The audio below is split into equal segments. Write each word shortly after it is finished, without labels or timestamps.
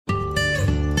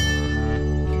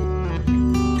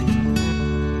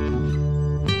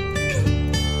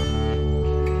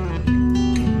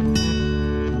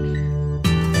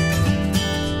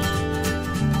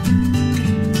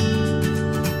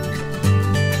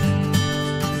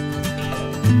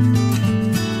I'm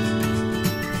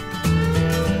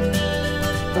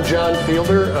John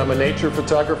Fielder. I'm a nature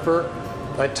photographer.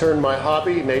 I turned my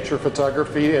hobby, nature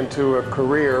photography, into a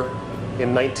career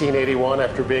in 1981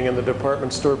 after being in the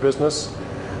department store business.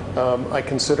 I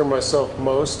consider myself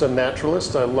most a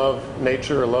naturalist. I love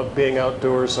nature. I love being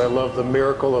outdoors. I love the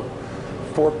miracle of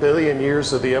 4 billion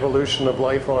years of the evolution of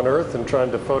life on Earth and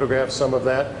trying to photograph some of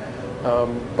that.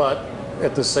 But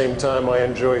at the same time, I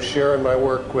enjoy sharing my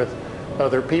work with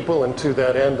other people, and to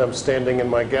that end, I'm standing in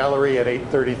my gallery at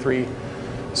 833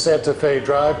 Santa Fe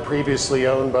Drive, previously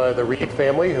owned by the Reed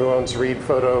family, who owns Reed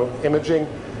Photo Imaging.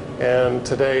 And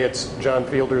today it's John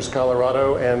Fielder's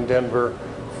Colorado and Denver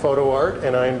Photo Art,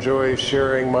 and I enjoy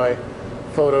sharing my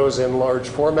photos in large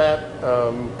format,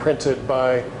 printed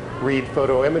by Reed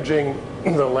Photo Imaging,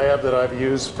 the lab that I've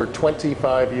used for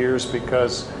 25 years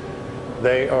because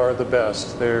they are the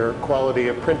best. Their quality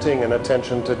of printing and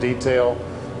attention to detail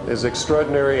is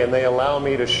extraordinary, and they allow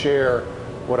me to share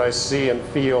what I see and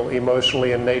feel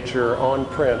emotionally in nature on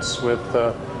prints with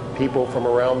people from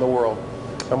around the world.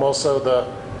 I'm also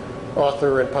the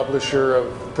author and publisher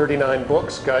of 39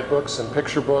 books, guidebooks and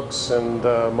picture books, and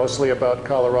mostly about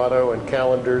Colorado and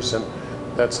calendars, and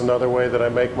that's another way that I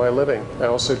make my living. I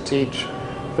also teach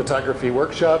photography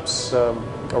workshops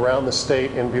around the state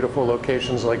in beautiful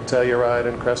locations like Telluride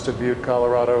and Crested Butte,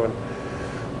 Colorado, and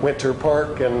Winter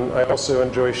Park, and I also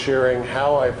enjoy sharing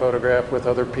how I photograph with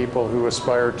other people who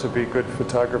aspire to be good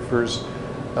photographers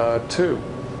too.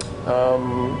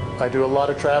 I do a lot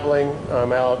of traveling.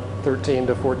 I'm out 13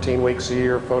 to 14 weeks a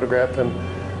year photographing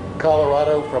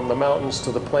Colorado, from the mountains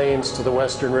to the plains to the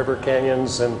western river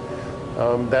canyons, and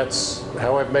that's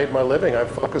how I've made my living.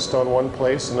 I've focused on one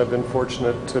place, and I've been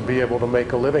fortunate to be able to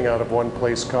make a living out of one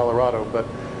place, Colorado. But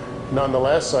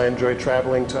nonetheless, I enjoy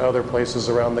traveling to other places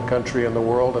around the country and the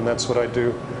world, and that's what I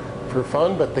do for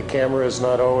fun. But the camera is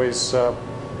not always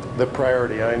the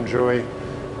priority. I enjoy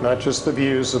not just the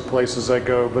views of places I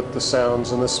go, but the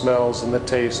sounds and the smells and the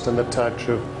taste and the touch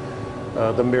of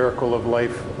the miracle of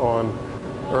life on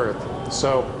Earth.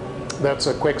 So that's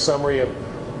a quick summary of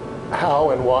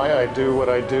how and why I do what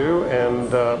I do,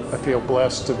 and I feel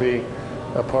blessed to be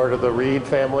a part of the Reed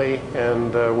family,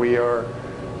 and we are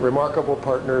remarkable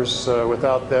partners.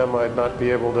 Without them, I'd not be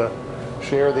able to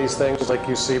share these things like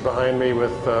you see behind me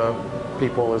with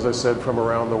people, as I said, from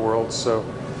around the world. So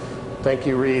thank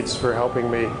you, Reeds, for helping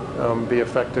me be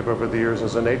effective over the years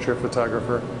as a nature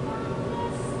photographer.